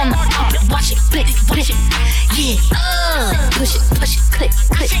 pop up on the orbit, watch it, blick, blick. Yeah, push it, click,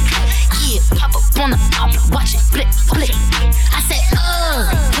 click. Yeah, pop up on the orbit, watch it, blick, blick. I said,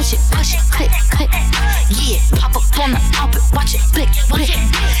 push it, click, click. Yeah, pop up on the orbit, watch it, blick, blick.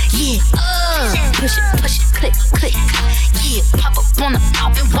 Yeah, push it, click, click. Yeah, pop up on the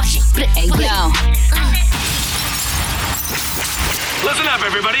orbit, watch it, blick, blick. Hey, yo. Listen up,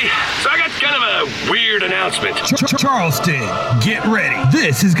 everybody. So I got kind of a weird announcement. Charleston, get ready.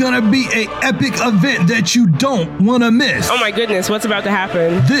 This is gonna be an epic event that you don't want to miss. Oh my goodness, what's about to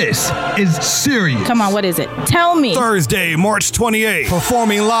happen? This is serious. Come on, what is it? Tell me. Thursday, March 28th,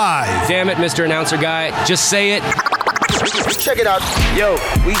 performing live. Damn it, Mr. Announcer Guy. Just say it. Check it out. Yo,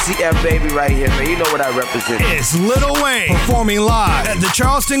 WCF baby right here, man. You know what I represent. It's Lil Wayne performing live at the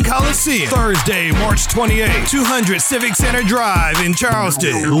Charleston Coliseum. Thursday, March 28th, 200 Civic Center Drive in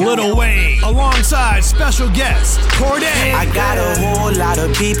Charleston. Lil Wayne, alongside special guest, Corday. I got a whole lot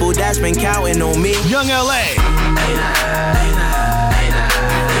of people that's been counting on me. Young LA.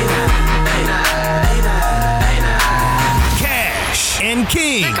 Cash and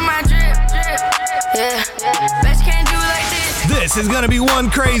King. Look at my drip. Yeah, bitch can't do like this. This is gonna be one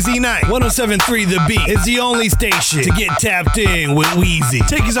crazy night. 107.3 The Beat is the only station to get tapped in with Wrvz.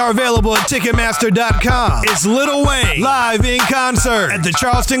 Tickets are available at Ticketmaster.com. It's Lil Wayne live in concert at the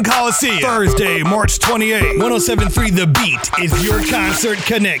Charleston Coliseum. Thursday, March 28th. 107.3 The Beat is your concert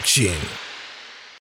connection.